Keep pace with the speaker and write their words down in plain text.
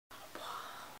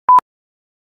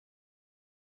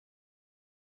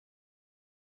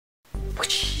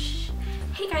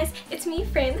Hey guys, it's me,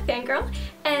 Fran the Fangirl,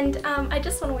 and I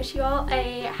just want to wish you all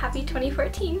a happy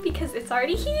 2014 because it's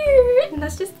already here, and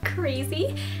that's just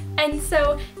crazy. And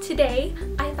so today,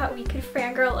 I thought we could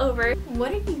fangirl over.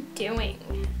 What are you doing?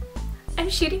 I'm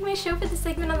shooting my show for the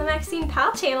segment on the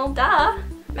MaxinnePal channel, duh!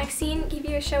 Maxine gave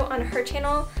you a show on her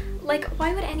channel. Like,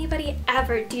 why would anybody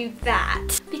ever do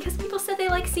that? Because people said they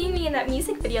like seeing me in that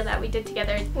music video that we did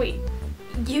together. Wait,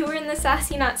 you were in the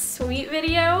Sassy Not Sweet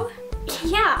video?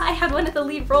 Yeah, I had one of the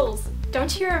lead roles.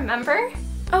 Don't you remember?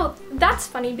 Oh, that's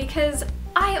funny because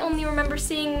I only remember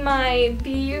seeing my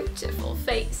beautiful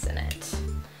face in it.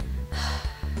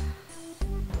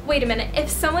 Wait a minute,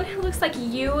 if someone who looks like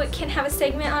you can have a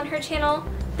segment on her channel,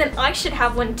 then I should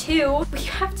have one too.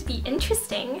 You have to be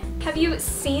interesting. Have you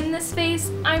seen this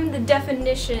face? I'm the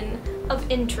definition of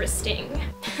interesting.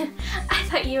 I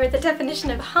thought you were the definition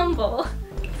of humble.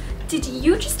 Did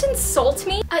you just insult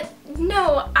me?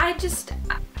 No,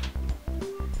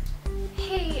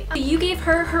 Hey, you gave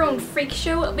her her own freak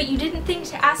show, but you didn't think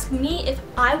to ask me if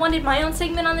I wanted my own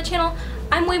segment on the channel?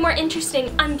 I'm way more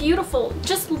interesting. I'm beautiful.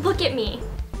 Just look at me.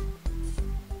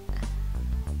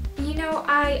 You know,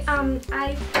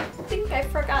 I think I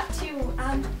forgot to,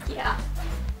 yeah.